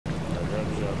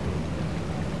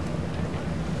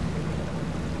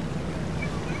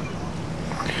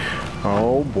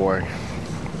Oh boy.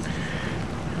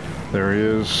 There he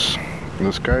is.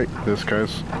 This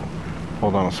guy's...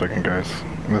 Hold on a second, guys.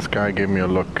 This guy gave me a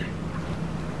look.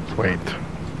 Wait.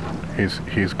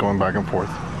 He's going back and forth.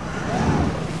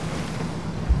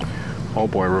 Oh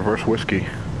boy, reverse whiskey.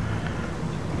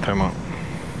 Time out.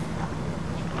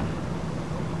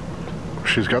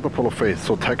 She's got the pull of faith,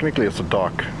 so technically it's a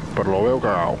duck. Pero lo veo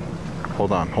cagao.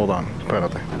 Hold on.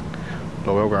 Espérate.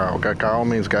 Lo veo cagao. Cagao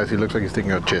means, guys, he looks like he's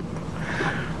taking a shit.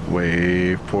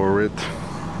 Wait for it.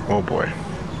 Oh boy.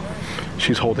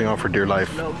 She's holding on for dear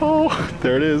life. Oh,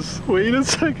 there it is. Wait a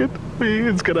second. Wait,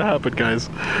 it's gonna happen, guys.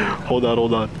 Hold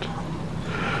on.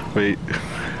 Wait.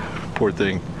 Poor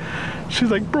thing. She's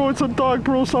like, bro, it's a dog,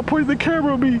 bro. Stop pointing the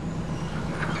camera at me.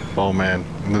 Oh man,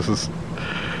 this is...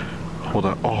 Hold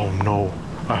on. Oh no.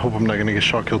 I hope I'm not gonna get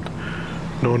shot killed.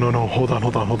 No. Hold on.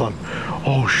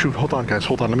 Oh shoot. Hold on, guys.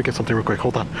 Hold on. Let me get something real quick.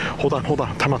 Hold on.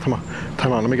 Time out.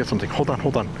 Let me get something. Hold on.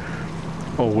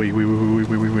 Oh wait.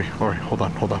 All right. Hold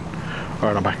on. All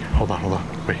right, I'm back. Hold on.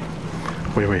 Wait.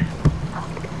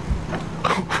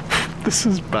 This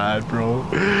is bad, bro.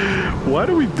 Why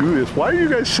do we do this? Why are you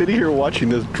guys sitting here watching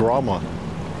this drama?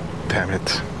 Damn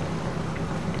it.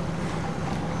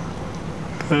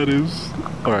 That is...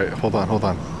 All right, hold on.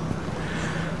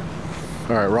 All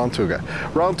right, round 2, guys.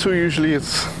 Round 2 usually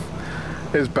is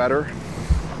better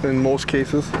in most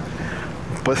cases,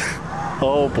 but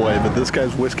oh boy, but this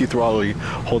guy's Whiskey Throttle.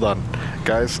 Hold on,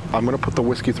 guys. I'm gonna put the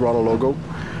Whiskey Throttle logo.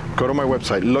 Go to my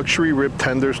website,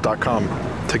 luxuryribtenders.com,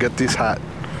 to get this hat.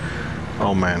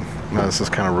 Oh man, no, this is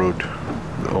kind of rude.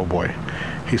 Oh boy,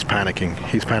 he's panicking.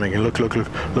 Look at him.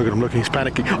 Look, he's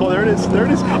panicking. Oh, there it is.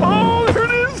 Oh, there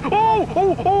it is. Oh,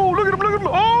 look at him.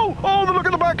 Oh, look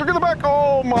at the back.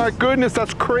 Oh my goodness,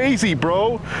 that's crazy,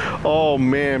 bro. Oh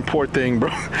man, poor thing, bro.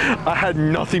 I had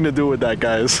nothing to do with that,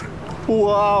 guys.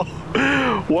 Wow.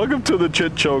 Welcome to the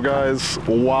Chit Show, guys.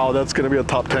 Wow, that's gonna be a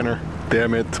top 10er.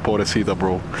 Damn it, pobrecita,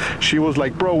 bro. She was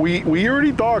like, bro, we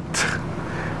already docked.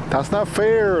 That's not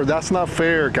fair,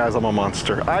 guys. I'm a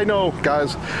monster. I know,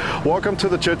 guys. Welcome to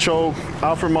the Chit Show.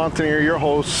 Alfred Montaner, your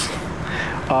host.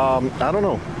 I don't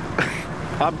know.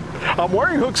 I'm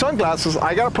wearing hook sunglasses.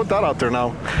 I gotta put that out there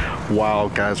now. Wow,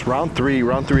 guys. Round three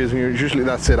is usually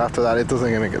that's it. After that, it's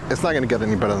not gonna get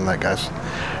any better than that, guys.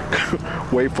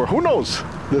 Wait for, who knows?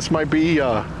 This might be,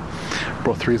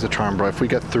 bro, 3 is a charm, bro. If we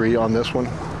get 3 on this one,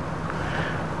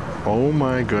 oh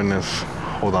my goodness.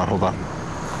 Hold on.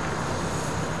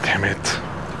 Damn it.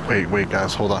 Wait,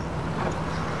 guys, hold on.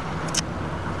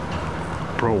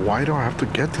 Bro, why do I have to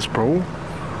get this, bro?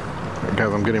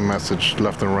 Guys, I'm getting message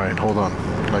left and right. Hold on.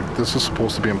 Like, this is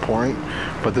supposed to be important,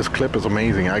 but this clip is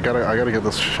amazing. I gotta get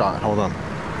this shot. Hold on.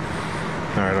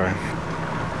 All right.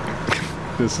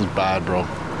 This is bad, bro.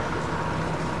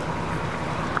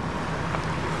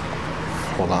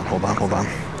 Hold on.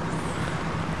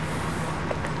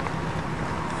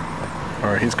 All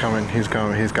right, he's coming. He's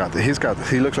got this.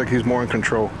 He looks like he's more in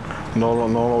control. No lo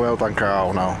veo tan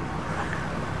cagao now.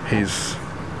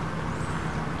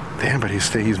 Damn, but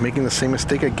he's making the same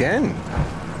mistake again.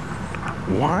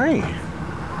 Why?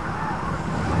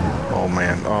 Oh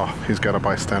man. Oh, he's got a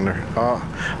bystander.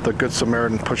 The Good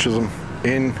Samaritan pushes him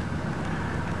in,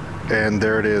 and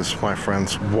there it is, my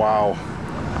friends. Wow.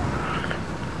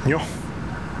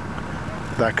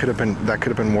 That could have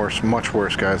been worse, much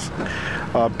worse, guys.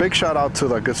 Big shout out to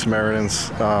the Good Samaritans.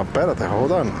 Espérate,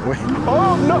 hold on. Wait.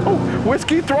 Oh no!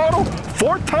 Whiskey Throttle!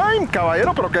 4th time,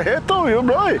 caballero, pero que es esto,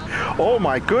 bro? Oh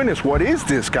my goodness, what is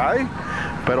this, guy?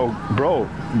 Pero, bro,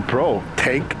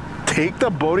 take the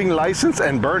boating license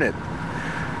and burn it.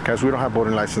 Guys, we don't have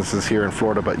boating licenses here in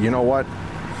Florida, but you know what?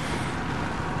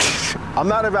 I'm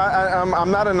not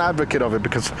an advocate of it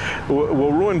because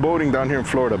we'll ruin boating down here in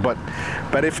Florida. But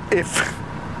if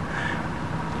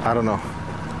I don't know,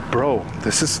 bro,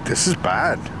 this is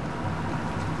bad.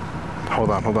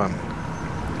 Hold on.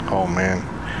 Oh man,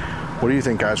 what do you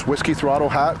think, guys? Whiskey Throttle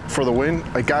hat for the win,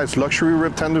 guys.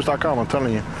 LuxuryRibTenders.com. I'm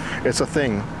telling you, it's a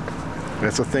thing.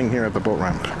 It's a thing here at the boat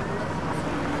ramp.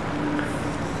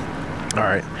 All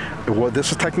right. Well,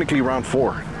 this is technically round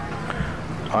 4.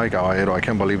 Ay, caballero, I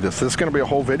can't believe this. This is going to be a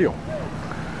whole video.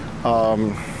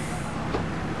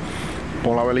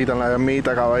 Pon la velita en la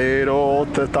llamita, caballero.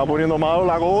 Te está poniendo malo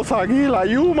la cosa aquí, la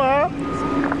yuma.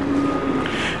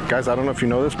 Guys, I don't know if you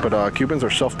know this, but Cubans are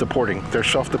self-deporting. They're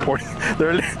self-deporting.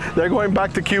 They're going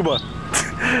back to Cuba.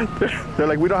 They're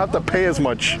like, we don't have to pay as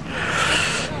much.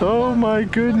 Oh my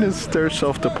goodness, they're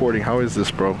self-deporting. How is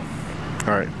this, bro?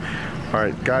 All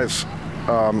right, guys.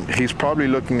 He's probably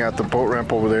looking at the boat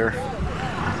ramp over there.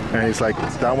 And he's like,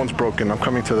 that one's broken. I'm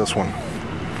coming to this one.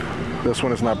 This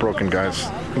one is not broken, guys.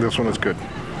 This one is good.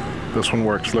 This one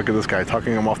works. Look at this guy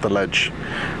talking him off the ledge.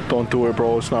 Don't do it,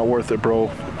 bro. It's not worth it,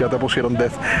 bro. Ya te pusieron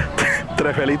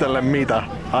tres velitas en la ermita.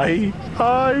 Ay,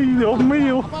 ay, Dios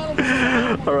mío.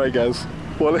 All right, guys.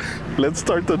 Well, let's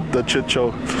start the Chit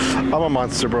Show. I'm a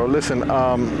monster, bro. Listen,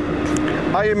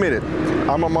 I admit it.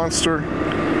 I'm a monster.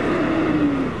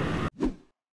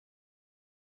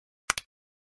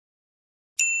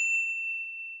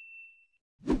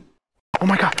 Oh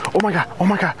my god, oh my god, oh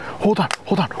my god. Hold on.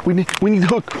 We need the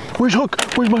hook. Where's hook?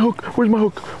 Where's my hook? Where's my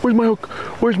hook? Where's my hook?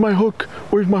 Where's my hook?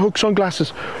 Where's my hook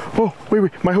sunglasses? Oh,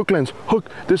 wait, my hook lens. Hook.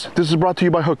 This is brought to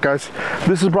you by Hook, guys.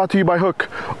 This is brought to you by Hook.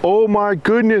 Oh my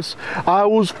goodness. I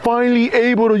was finally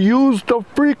able to use the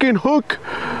freaking Hook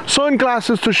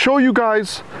sunglasses to show you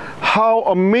guys how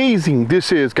amazing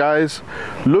this is, guys.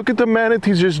 Look at the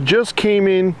manatees just came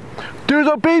in. There's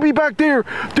a baby back there.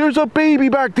 There's a baby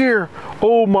back there.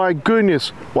 Oh my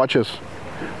goodness. Watch this.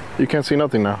 You can't see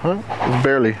nothing now, huh?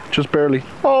 Barely, just barely.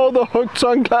 Oh, the Hook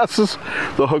sunglasses.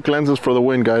 The Hook lenses for the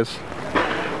win, guys.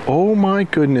 Oh my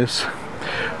goodness.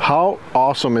 How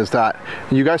awesome is that?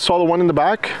 You guys saw the one in the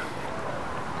back?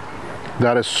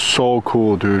 That is so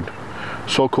cool, dude.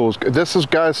 So cool. This is,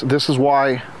 guys, this is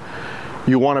why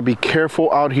you want to be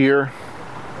careful out here.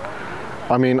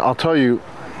 I mean, I'll tell you,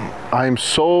 I am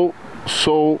so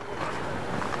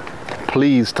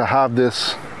pleased to have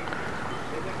this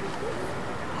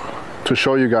to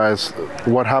show you guys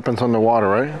what happens underwater,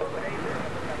 right?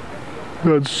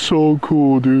 That's so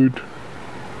cool, dude.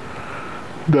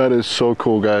 That is so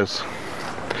cool, guys.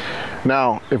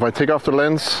 Now, if I take off the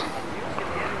lens,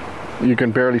 you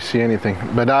can barely see anything,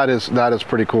 but that is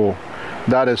pretty cool.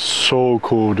 That is so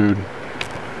cool, dude.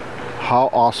 How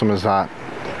awesome is that?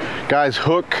 Guys,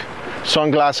 Hook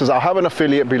sunglasses, I'll have an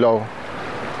affiliate below.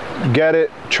 Get it,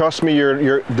 trust me,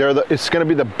 it's gonna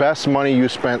be the best money you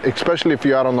spent, especially if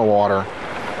you're out on the water.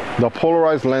 The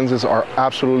polarized lenses are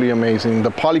absolutely amazing. The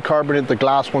polycarbonate, the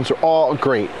glass ones are all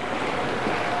great.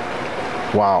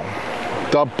 Wow.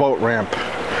 The boat ramp.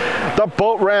 The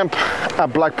boat ramp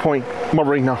at Black Point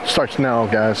Marina starts now,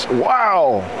 guys.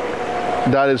 Wow.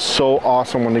 That is so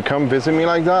awesome. When they come visit me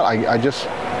like that, I just,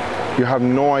 you have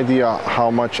no idea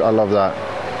how much I love that.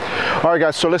 All right,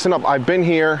 guys, so listen up. I've been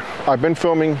here, I've been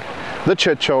filming the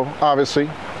Chit Show, obviously,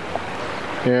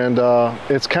 and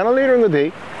it's kind of later in the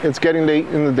day. It's getting late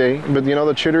in the day, but you know,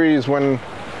 the chittery is when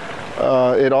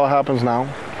it all happens now.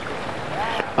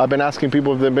 I've been asking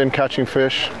people if they've been catching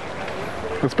fish.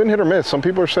 It's been hit or miss. Some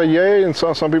people say yay, and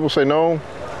some people say no.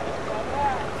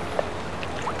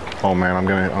 Oh man, I'm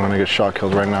gonna get shot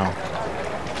killed right now.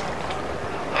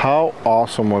 How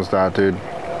awesome was that, dude?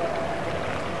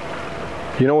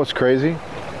 You know what's crazy?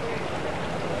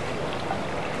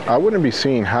 I wouldn't be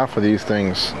seeing half of these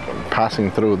things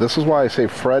passing through. This is why I say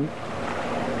Fred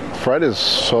is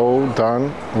so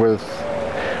done with,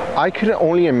 I could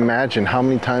only imagine how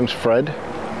many times Fred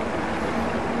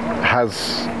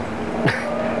has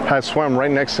swam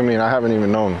right next to me and I haven't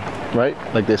even known, right?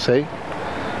 Like they say.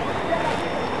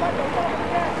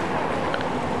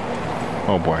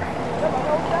 Oh boy.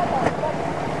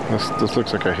 This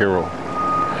looks like a hero.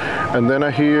 And then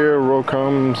a hero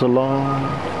comes along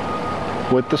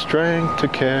with the strength to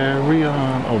carry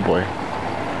on. Oh boy.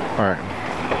 All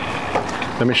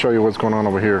right. Let me show you what's going on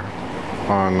over here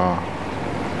on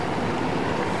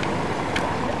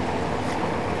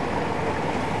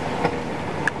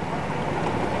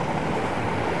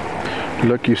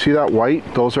look, you see that white?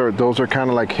 Those are kind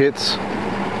of like hits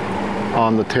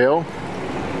on the tail.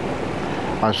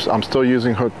 I'm still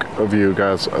using Hook view,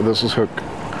 guys. This is Hook.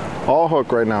 All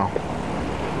Hook right now.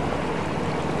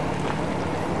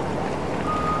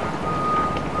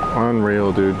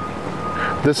 Unreal, dude.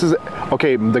 This is,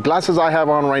 okay, the glasses I have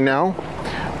on right now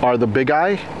are the big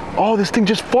eye. Oh, this thing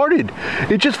just farted.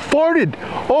 It just farted.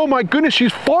 Oh my goodness,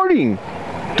 she's farting.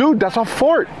 Dude, that's a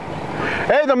fart.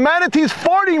 Hey, the manatee's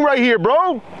farting right here,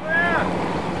 bro. Yeah.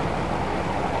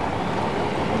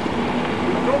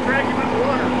 Don't drag him in the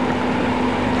water.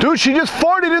 Dude, she just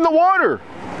farted in the water.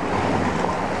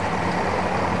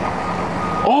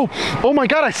 Oh my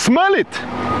God, I smell it.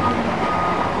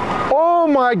 Oh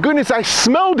my goodness, I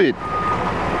smelled it.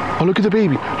 Oh, look at the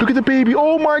baby. Look at the baby.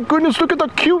 Oh my goodness, look at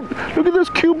this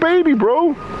cute baby,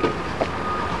 bro.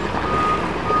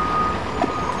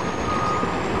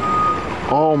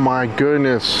 Oh my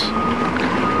goodness.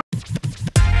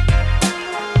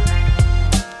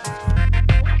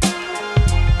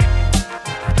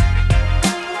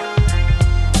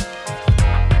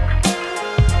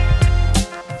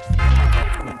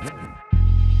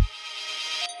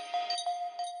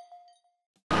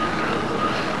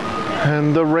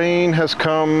 And the rain has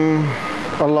come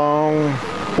along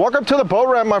Welcome to the boat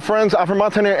ramp, my friends. Alfred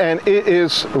Montaner, and it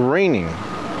is raining.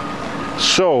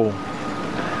 So,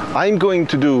 I'm going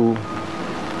to do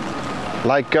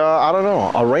like, I don't know,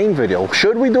 a rain video.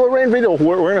 Should we do a rain video?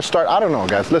 We're gonna start, I don't know,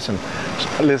 guys. Listen.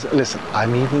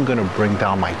 I'm even gonna bring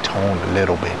down my tone a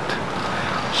little bit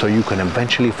so you can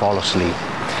eventually fall asleep.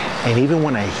 And even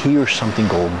when I hear something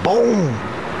go boom,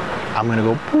 I'm gonna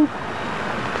go boop,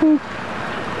 boop,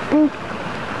 boop.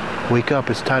 Wake up,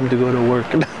 it's time to go to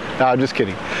work. No, I'm just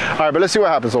kidding. All right, but let's see what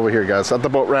happens over here, guys, at the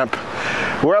boat ramp.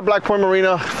 We're at Black Point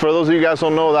Marina. For those of you guys who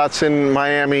don't know, that's in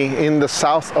Miami, in the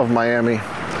south of Miami.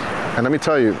 And let me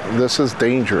tell you, this is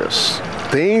dangerous.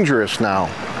 Dangerous now.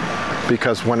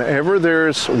 Because whenever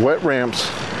there's wet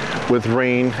ramps with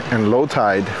rain and low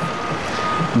tide,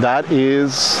 that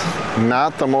is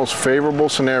not the most favorable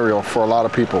scenario for a lot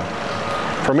of people.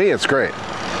 For me, it's great.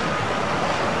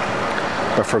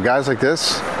 But for guys like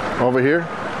this, over here.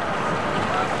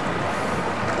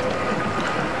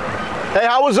 Hey,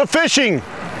 how was the fishing?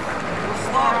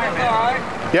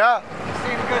 Yeah? You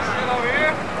seen good shit over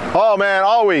here? Oh man,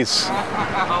 always.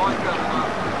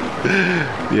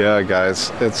 Yeah,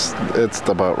 guys, it's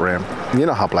the boat ramp. You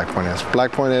know how Black Point is.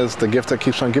 Black Point is the gift that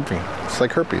keeps on giving. It's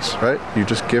like herpes, right? You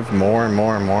just give more and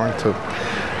more and more to.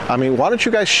 I mean, why don't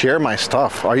you guys share my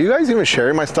stuff? Are you guys even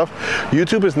sharing my stuff?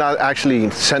 YouTube is not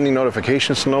actually sending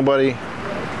notifications to nobody.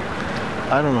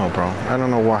 I don't know, bro. I don't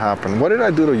know what happened. What did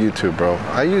I do to YouTube, bro?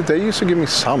 They used to give me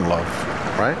some love,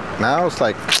 right? Now it's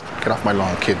like, get off my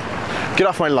lawn, kid. Get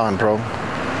off my lawn, bro.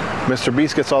 Mr.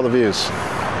 Beast gets all the views.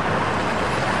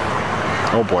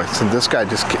 Oh boy, so this guy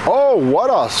just, oh, what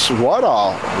a,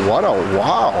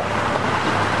 wow.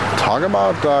 Talk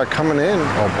about coming in.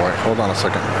 Oh boy, hold on a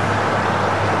second.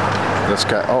 This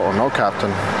guy, oh, no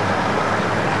captain.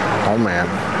 Oh man.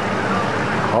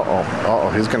 Uh-oh,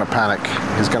 he's gonna panic.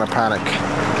 He's gonna panic.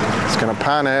 He's gonna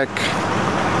panic.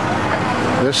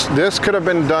 This could have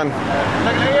been done.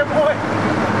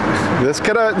 This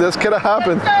could have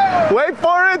happened. Wait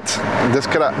for it. This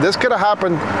could have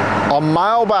happened a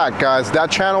mile back, guys. That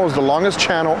channel is the longest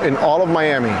channel in all of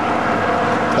Miami.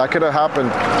 That could have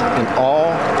happened in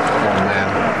all. Oh man.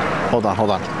 Hold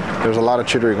on. There's a lot of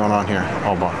chittering going on here.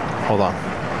 Hold on.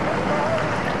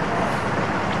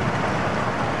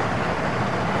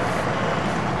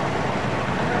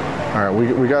 All right,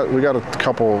 we got a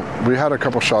couple. We had a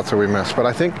couple shots that we missed, but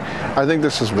I think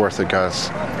this is worth it, guys.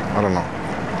 I don't know.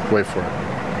 Wait for it.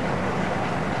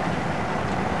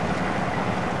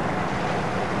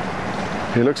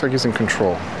 He looks like he's in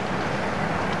control.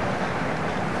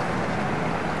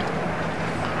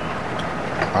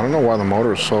 I don't know why the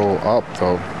motor is so up,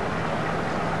 though.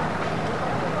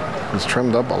 It's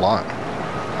trimmed up a lot.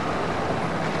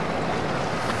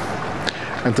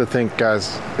 And to think,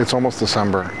 guys, it's almost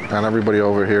December, and everybody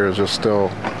over here is just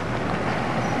still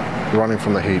running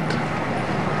from the heat.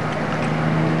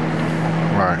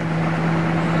 Right.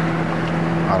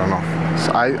 I don't know.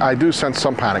 So I do sense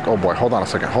some panic. Oh boy, hold on a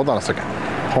second.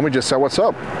 Homie just said, what's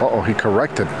up? Uh-oh, he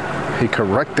corrected.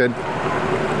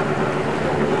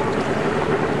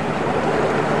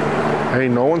 Hey,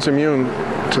 no one's immune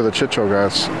to the Chit Show,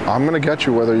 guys. I'm gonna get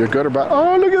you whether you're good or bad.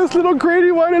 Oh, look at this little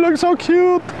grady white. It looks so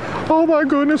cute. Oh my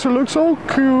goodness, it looks so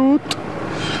cute.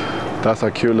 That's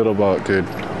a cute little boat, dude.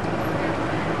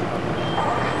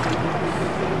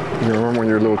 You remember when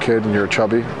you're a little kid and you're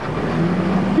chubby?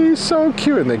 He's so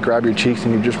cute, and they grab your cheeks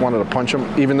and you just wanted to punch him.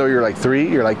 Even though you're like 3,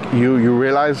 you're like, you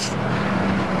realize,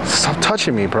 stop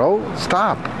touching me, bro.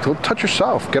 Stop. Don't touch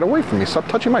yourself. Get away from me. Stop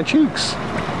touching my cheeks.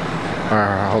 All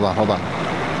right, hold on.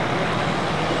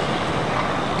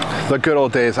 The good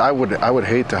old days. I would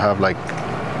hate to have like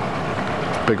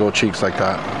big old cheeks like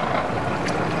that.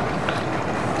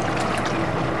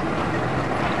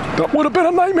 That would have been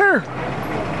a nightmare.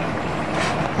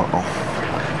 Uh-oh.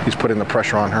 He's putting the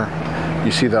pressure on her.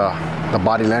 You see the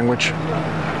body language?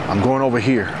 I'm going over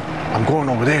here. I'm going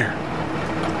over there.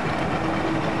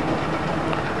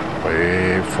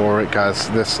 Wait for it, guys.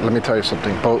 Let me tell you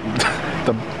something.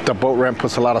 The boat ramp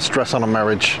puts a lot of stress on a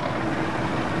marriage.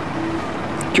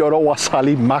 Yo no voy a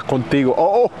salir más contigo.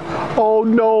 Oh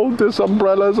no, this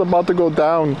umbrella is about to go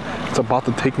down. It's about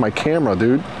to take my camera,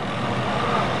 dude.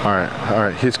 All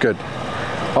right, he's good.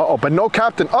 Uh-oh, but no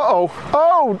captain. Uh-oh.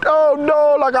 Oh,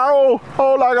 no, lagao.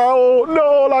 Oh, lagao.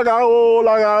 No,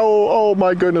 lagao. Oh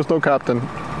my goodness, no captain.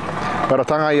 Pero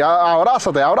están ahí.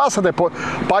 Abrázate.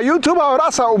 Para YouTube,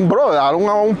 abraza un brother.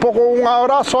 Un poco un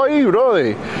abrazo ahí,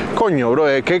 brother. Coño,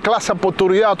 brother. ¿Qué clase de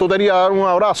oportunidad tú tenías de dar un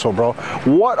abrazo, bro?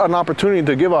 What an opportunity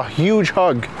to give a huge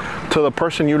hug to the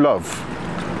person you love.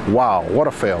 Wow, what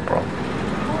a fail, bro.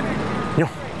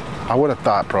 I would have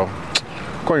thought, bro.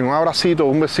 Coño, un abracito,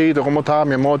 un besito, ¿cómo estás,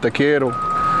 mi amor? Te quiero.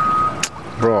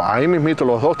 Bro, ahí mismito,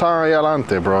 los dos estaban ahí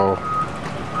adelante, bro.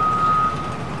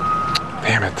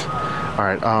 Damn it. All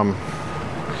right,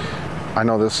 I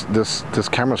know this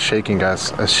camera's shaking,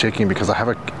 guys. It's shaking because I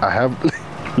have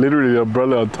literally the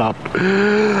umbrella on top.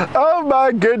 Oh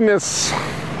my goodness.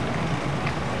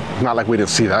 Not like we didn't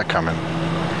see that coming.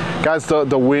 Guys,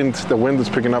 the wind is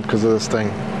picking up because of this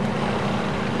thing.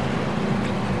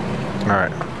 All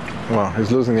right, well,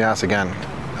 he's losing the ass again.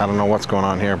 I don't know what's going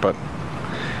on here, but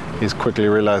he's quickly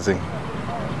realizing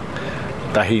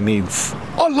that he needs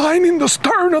a line in the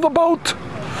stern of the boat.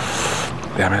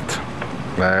 Damn it.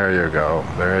 There you go,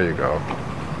 there you go.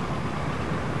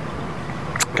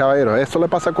 Caballero, esto le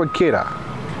pasa a cualquiera.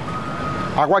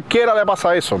 A cualquiera le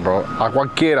pasa eso, bro. A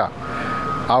cualquiera.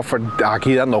 Alfred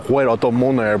aquí dando cuero a todo el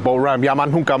mundo en el boat ramp. Ya más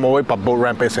nunca me voy para el boat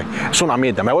ramp ese. Es una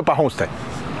mierda. Me voy para Homestead.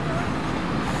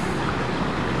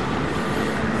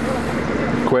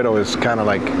 Cuero is kind of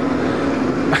like...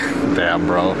 Damn,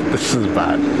 bro. This is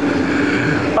bad.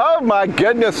 Oh, my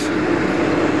goodness.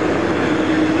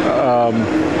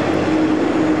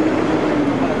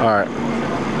 All right.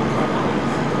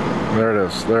 There it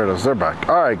is. There it is. They're back.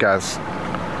 All right, guys.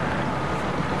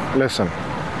 Listen.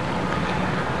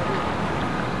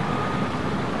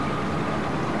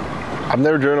 I've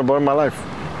never driven a boat in my life.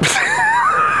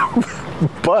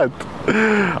 But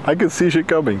I can see shit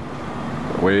coming.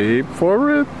 Wait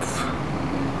for it.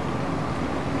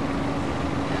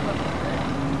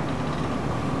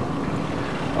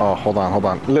 Oh, hold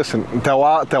on. Listen, te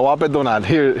voy a perdonar.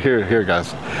 Here,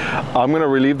 guys. I'm gonna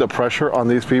relieve the pressure on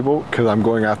these people because I'm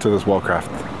going after this wellcraft.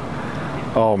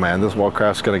 Oh man, this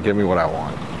wellcraft's gonna give me what I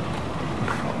want.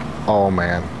 Oh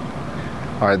man.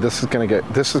 All right, this is gonna get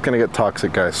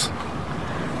toxic, guys.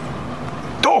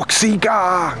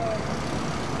 Toxica.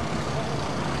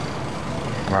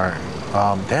 All right.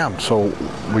 Damn. So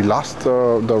we lost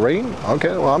the rain.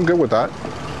 Okay. Well, I'm good with that.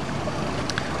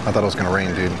 I thought it was gonna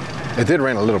rain, dude. It did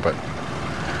rain a little bit.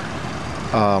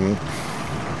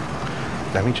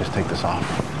 Let me just take this off.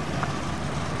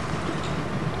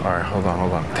 All right, hold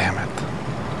on. Damn it.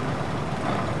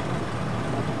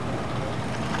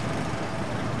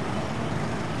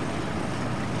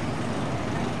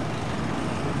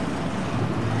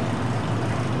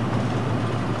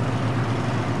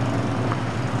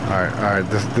 All right.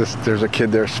 There's a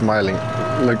kid there smiling.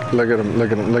 Look at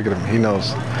him. He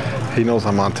knows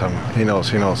I'm onto him. He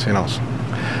knows.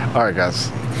 All right, guys.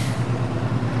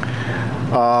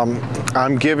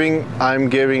 I'm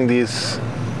giving these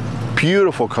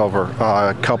beautiful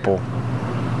couple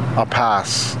a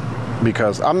pass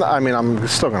because I'm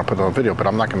still gonna put it on video, but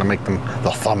I'm not gonna make them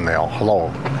the thumbnail.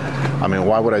 Hello. I mean,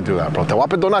 why would I do that, bro? Te voy a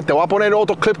perdonar, te voy a poner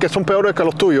otros clips que son peores que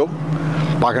los tuyos,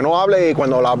 para que no hable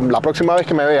cuando la próxima vez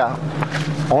que me vea.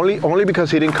 Only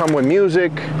because he didn't come with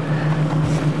music.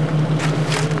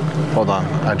 Hold on,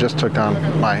 I just took down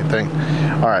my thing.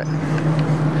 All right.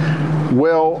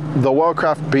 Will the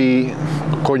wellcraft be,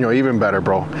 coño, even better,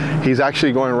 bro? He's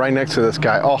actually going right next to this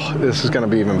guy. Oh, this is gonna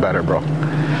be even better, bro.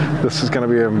 This is gonna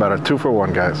be even better. 2 for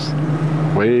 1, guys.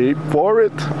 Wait for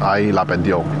it. Ahí la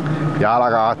perdió. Ya la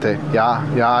agarraste. Ya.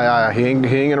 He ain't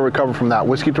gonna recover from that.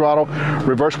 Whiskey throttle,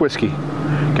 reverse whiskey.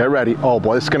 Get ready. Oh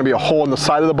boy, this is gonna be a hole in the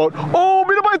side of the boat. Oh,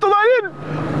 mira para esto ahí.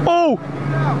 Oh.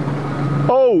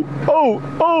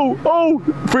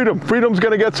 Freedom's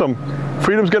gonna get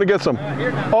some.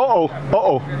 Uh-oh.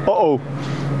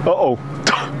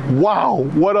 Wow,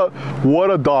 what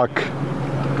a dock.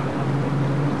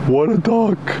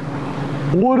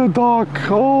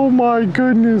 Oh my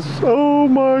goodness.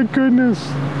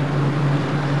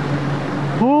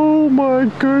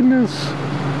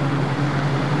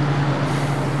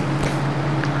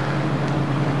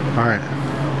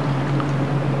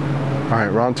 All right,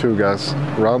 round 2, guys.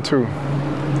 Round 2.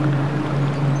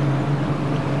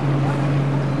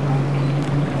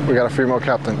 We got a female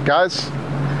captain. Guys,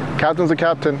 captain's a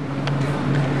captain.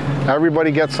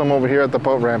 Everybody gets some over here at the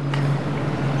boat ramp.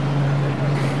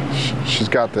 She's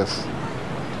got this.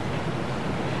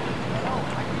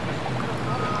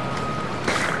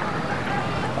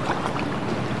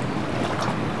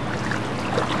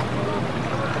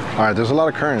 All right, there's a lot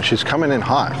of current. She's coming in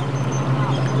hot.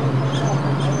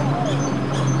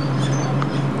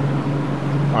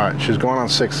 All right, she's going on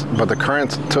 6, but the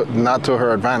current's not to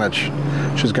her advantage.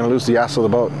 She's gonna lose the ass of the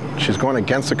boat. She's going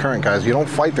against the current, guys. You don't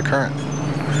fight the current.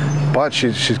 But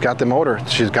she's got the motor.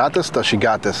 She's got this stuff. She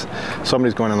got this.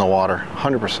 Somebody's going in the water,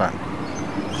 100%.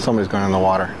 Somebody's going in the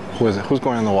water. Who is it? Who's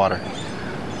going in the water?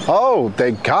 Oh,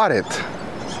 they got it.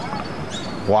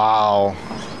 Wow.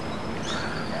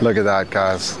 Look at that,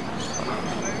 guys.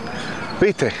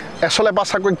 Viste, eso le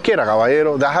pasa a cualquiera,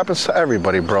 caballero. That happens to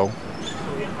everybody, bro.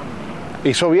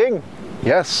 Hizo bien.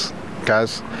 Yes,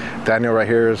 guys. Daniel right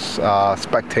here is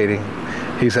spectating.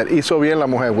 He said, hizo bien la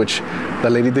mujer, which the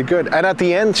lady did good. And at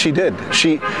the end, she did.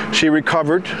 She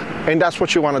recovered, and that's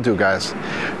what you want to do, guys.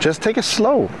 Just take it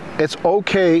slow. It's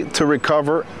okay to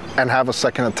recover and have a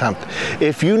second attempt.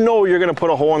 If you know you're going to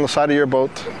put a hole in the side of your boat,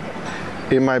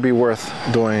 it might be worth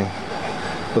doing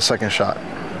the second shot.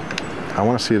 I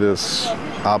want to see this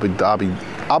Abu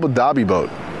Dhabi boat.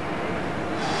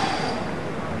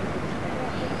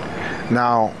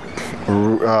 Now,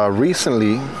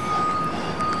 recently,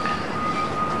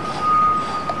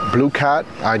 Blue Cat,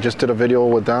 I just did a video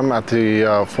with them at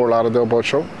the Fort Lauderdale Boat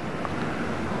Show.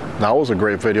 That was a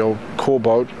great video, cool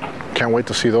boat. Can't wait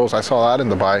to see those. I saw that in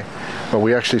Dubai, but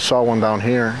we actually saw one down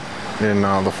here in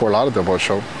the Fort Lauderdale Boat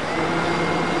Show.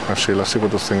 Actually, let's see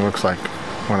what this thing looks like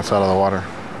when it's out of the water.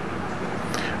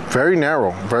 Very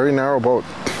narrow boat.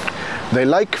 They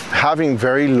like having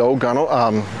very low gunnel,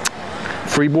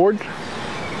 freeboard,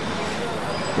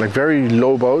 like very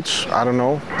low boats. I don't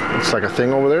know, it's like a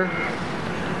thing over there.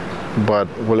 But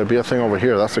will it be a thing over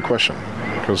here? That's the question.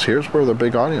 Because here's where the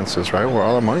big audience is, right? Where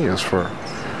all the money is for,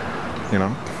 you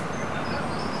know.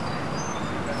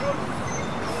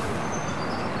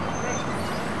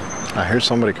 I hear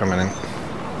somebody coming in.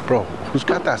 Bro, who's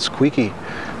got that squeaky?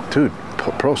 Dude,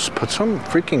 bro, put some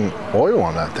freaking oil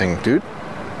on that thing, dude.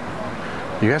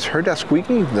 You guys heard that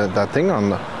squeaky? That thing on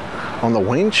the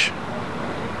winch?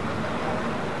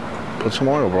 Put some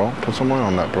oil, bro. Put some oil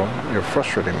on that, bro. You're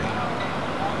frustrating me.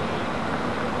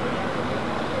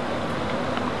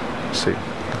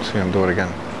 See him do it again,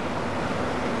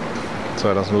 so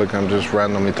it doesn't look like I'm just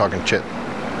randomly talking shit.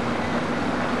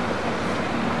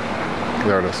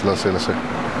 There it is. Let's see.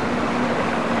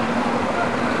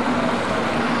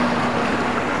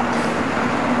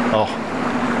 Oh,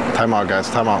 time out, guys.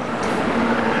 Time out.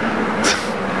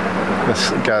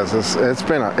 It's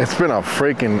been a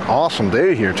freaking awesome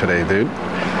day here today, dude.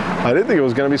 I didn't think it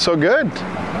was gonna be so good.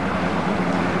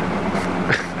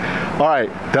 All right,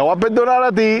 te voy a perdonar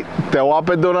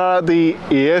a ti,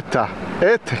 y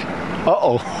este.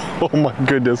 Oh my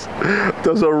goodness.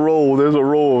 There's a row of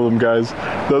them, guys.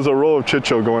 There's a row of Chit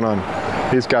Show going on.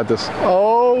 He's got this.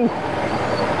 Oh,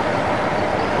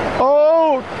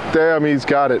 damn, he's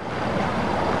got it.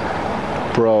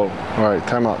 Bro, all right,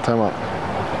 time out.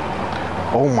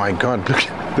 Oh my God, look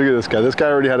at this guy. This guy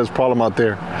already had his problem out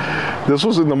there. This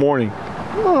was in the morning.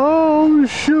 Oh,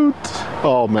 shoot.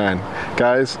 Oh man.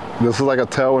 Guys, this is like a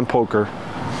tail in poker.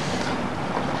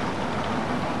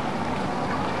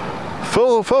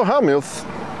 Phil Hellmuth.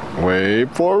 Wait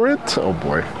for it. Oh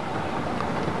boy.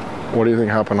 What do you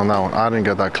think happened on that one? I didn't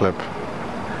get that clip.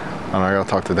 And I gotta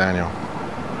talk to Daniel.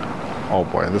 Oh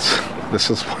boy, this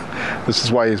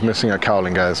is why he's missing a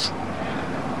cowling, guys.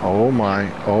 Oh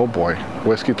my, oh boy.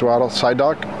 Whiskey throttle, side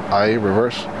dock, I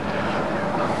reverse.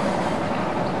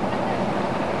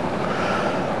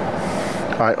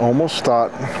 I almost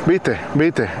thought, viste,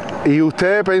 y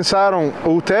ustedes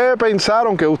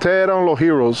pensaron que ustedes eran los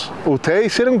heroes. Ustedes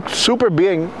hicieron super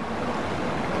bien.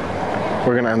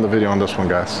 We're gonna end the video on this one,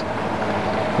 guys.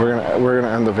 We're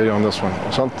gonna end the video on this one.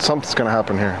 Something's gonna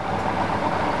happen here.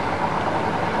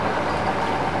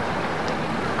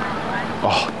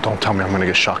 Oh, don't tell me I'm gonna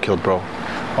get shot killed, bro.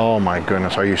 Oh my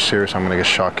goodness, are you serious? I'm gonna get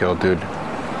shot killed, dude.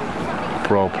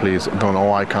 Bro, please,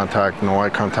 no eye contact,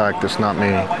 it's not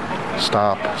me.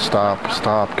 Stop,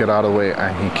 get out of the way.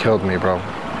 And he killed me, bro.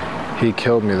 He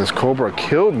killed me. This cobra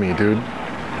killed me, dude.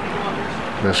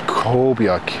 This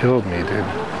cobra killed me, dude.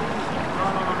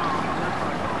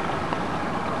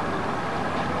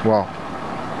 Well,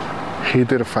 he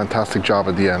did a fantastic job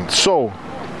at the end. So,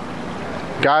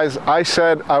 guys, I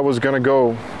said I was gonna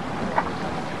go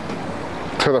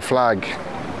to the flag.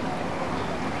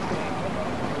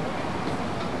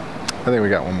 I think we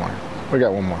got one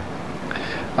more.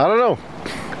 I don't know.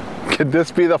 Could this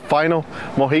be the final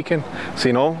Mohican?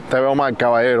 Si no, te veo mal,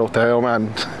 caballero. Te veo mal.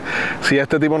 Si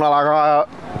este tipo no la acaba,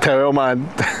 te veo mal.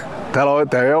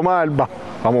 Te veo mal.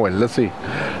 Vamos a ver.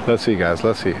 Let's see, guys.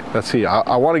 Let's see.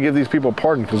 I want to give these people a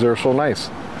pardon because they're so nice.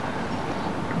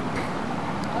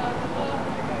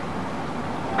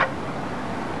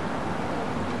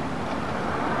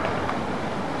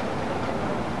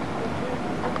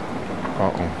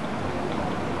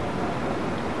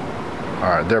 All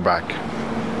right, they're back.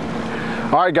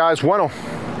 All right, guys, bueno.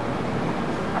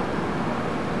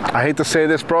 I hate to say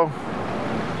this, bro.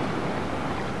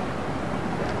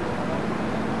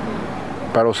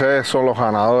 Pero ustedes son los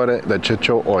ganadores del Chit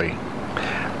Show hoy.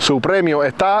 Su premio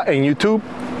está en YouTube.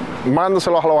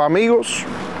 Mándaselos a los amigos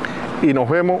y nos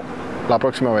vemos La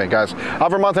próxima vez, guys.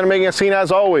 Alfred Montaner making a scene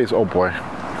as always. Oh boy.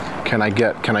 Can I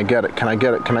get it? Can I get it? Can I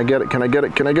get it? Can I get it? Can I get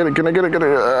it? Can I get it? Can I get it?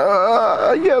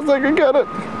 Yes, I can get it.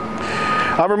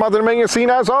 Alfred Montaner making a scene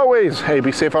as always. Hey,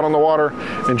 be safe out on the water.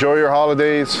 Enjoy your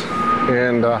holidays.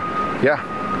 And yeah,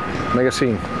 make a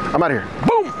scene. I'm out of here.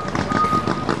 Boom!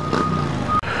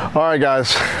 All right,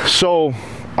 guys. So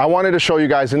I wanted to show you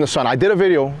guys in the sun. I did a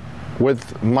video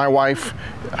with my wife,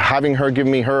 having her give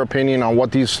me her opinion on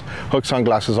what these hook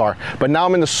sunglasses are. But now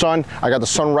I'm in the sun. I got the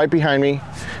sun right behind me.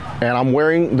 And I'm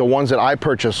wearing the ones that I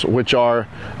purchased, which are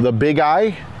the Big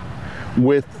Eye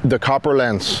with the copper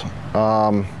lens.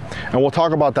 And we'll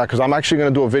talk about that because I'm actually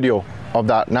going to do a video of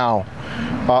that now.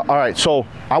 All right, so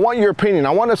I want your opinion.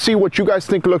 I want to see what you guys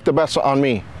think looked the best on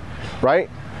me,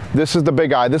 right? This is the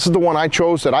Big Eye. This is the one I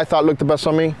chose that I thought looked the best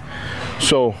on me.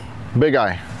 So, Big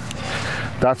Eye.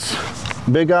 That's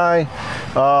Big Eye.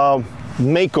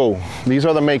 Mako. These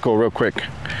are the Mako, real quick.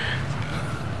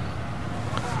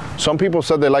 Some people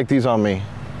said they like these on me.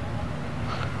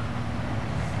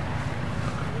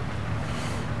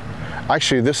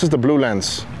 Actually, this is the blue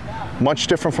lens. Much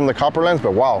different from the copper lens,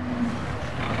 but wow.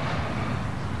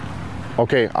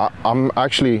 Okay, I'm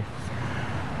actually,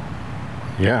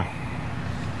 yeah,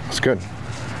 that's good.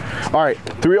 All right,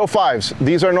 305s.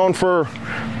 These are known for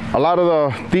a lot of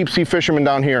the deep sea fishermen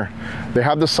down here. They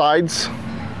have the sides,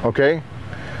 okay?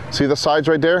 See the sides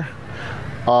right there?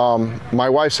 My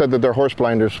wife said that they're horse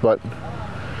blinders, but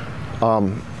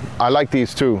I like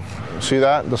these too. See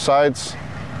that? The sides.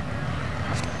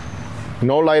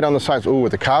 No light on the sides. Ooh,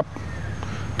 with the cap.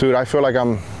 Dude, I feel like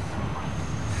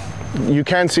you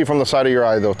can see from the side of your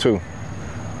eye though too.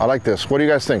 I like this. What do you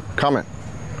guys think? Comment.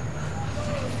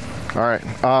 All right.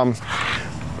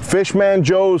 Fishman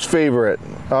Joe's favorite.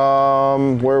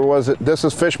 Where was it? This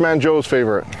is Fishman Joe's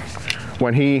favorite.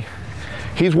 When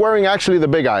he's wearing actually the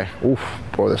Big Eye. Oof,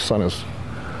 boy, the sun is.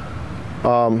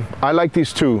 I like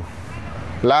these two.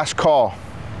 Last Call.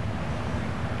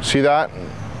 See that?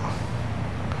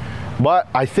 But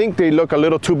I think they look a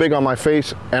little too big on my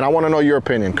face, and I want to know your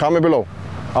opinion. Comment below.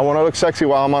 I want to look sexy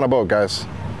while I'm on a boat, guys.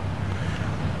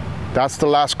 That's the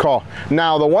Last Call.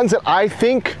 Now, the ones that I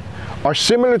think are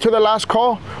similar to the Last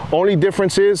Call, only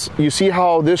difference is, you see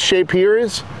how this shape here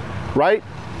is, right?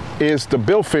 Is the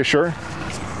bill fisher.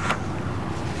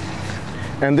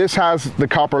 And this has the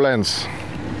copper lens.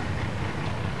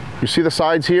 You see the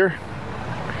sides here?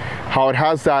 How it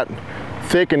has that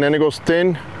thick and then it goes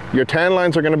thin. Your tan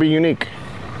lines are going to be unique.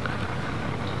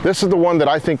 This is the one that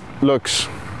I think looks,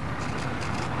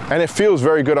 and it feels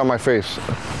very good on my face.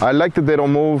 I like that they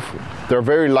don't move. They're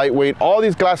very lightweight. All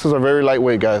these glasses are very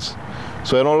lightweight, guys.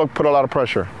 So they don't put a lot of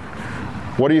pressure.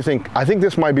 What do you think? I think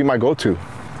this might be my go-to.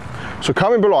 So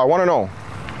comment below, I want to know.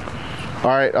 All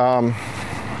right,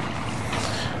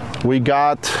 we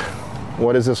got,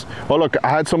 what is this? Oh look, I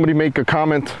had somebody make a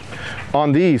comment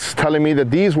on these, telling me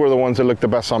that these were the ones that looked the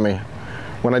best on me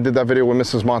when I did that video with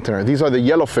Mrs. Montaner. These are the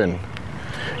yellowfin.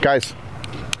 Guys,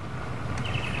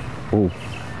 ooh,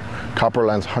 copper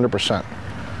lens, 100%.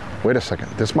 Wait a second,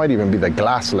 this might even be the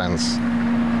glass lens.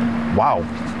 Wow.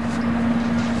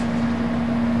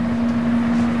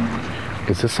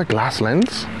 Is this a glass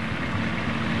lens?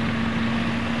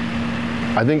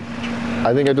 I think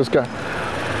I just got.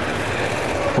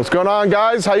 What's going on,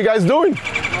 guys? How you guys doing?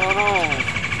 What's going on?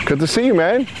 Good to see you,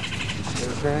 man.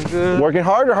 Everything good? Working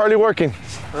hard or hardly working?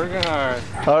 Working hard.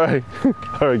 All right.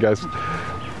 All right, guys.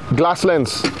 Glass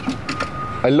lens.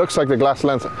 It looks like the glass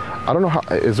lens. I don't know how,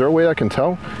 is there a way I can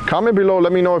tell? Comment below,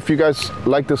 let me know if you guys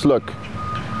like this look.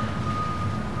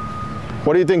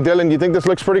 What do you think, Dylan? Do you think this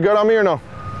looks pretty good on me or no?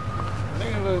 I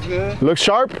think it looks good. Looks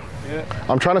sharp? Yeah.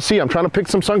 I'm trying to see, I'm trying to pick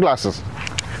some sunglasses.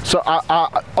 So,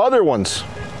 other ones.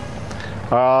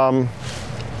 All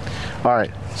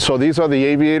right, so these are the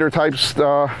aviator types.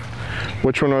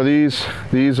 Which one are these?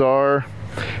 These are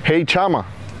Hey Chama.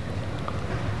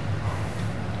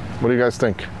 What do you guys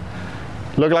think?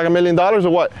 Look like $1 million or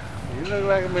what? You look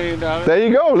like $1 million. There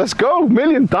you go, let's go, $1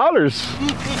 million.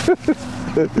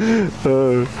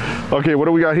 Okay, what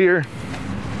do we got here?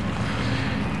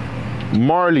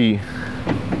 Marley.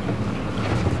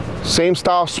 Same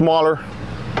style, smaller.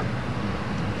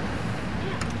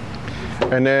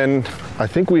 And then I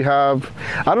think we have,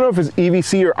 I don't know if it's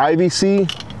EVC or IVC,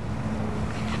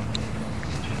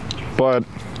 but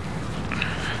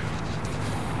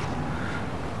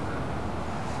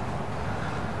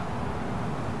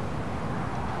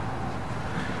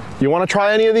you want to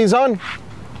try any of these on?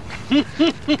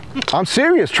 I'm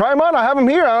serious, try them on. I have them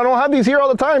here. I don't have these here all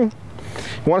the time.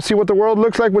 You want to see what the world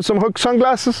looks like with some hook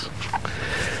sunglasses?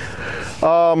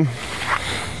 Daniel,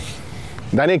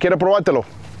 quiero probártelo.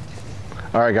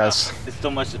 All right, guys. It's too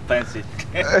much expensive.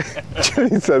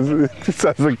 he says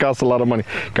it costs a lot of money.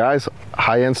 Guys,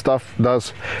 high-end stuff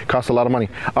does cost a lot of money.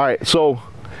 All right, so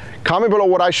comment below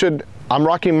what I should. I'm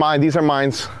rocking mine. These are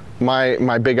mine's.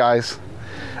 My big eyes.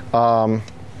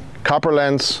 Copper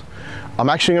lens. I'm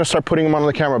actually gonna start putting them on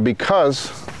the camera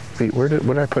because, wait, where did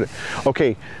I put it?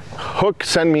 Okay, Hook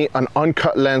sent me an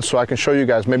uncut lens so I can show you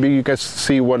guys. Maybe you guys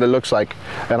see what it looks like,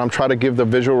 and I'm trying to give the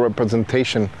visual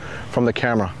representation from the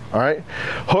camera. All right,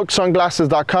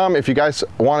 hooksunglasses.com. If you guys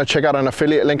want to check out an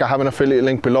affiliate link, I have an affiliate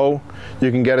link below.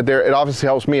 You can get it there. It obviously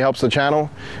helps me, helps the channel,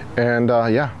 and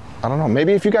yeah, I don't know.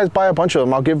 Maybe if you guys buy a bunch of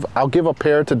them, I'll give a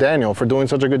pair to Daniel for doing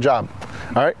such a good job.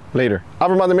 All right, later.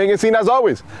 Alfred Montaner Host, as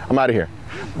always, I'm out of here.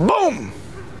 Boom!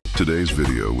 Today's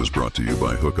video was brought to you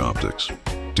by Hook Optics.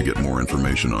 To get more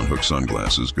information on Hook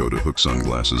Sunglasses, go to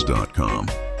hooksunglasses.com.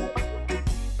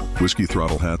 Whiskey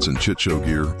throttle hats and Chit Show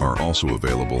gear are also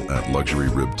available at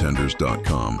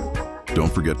luxuryribtenders.com.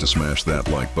 Don't forget to smash that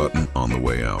like button on the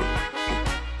way out.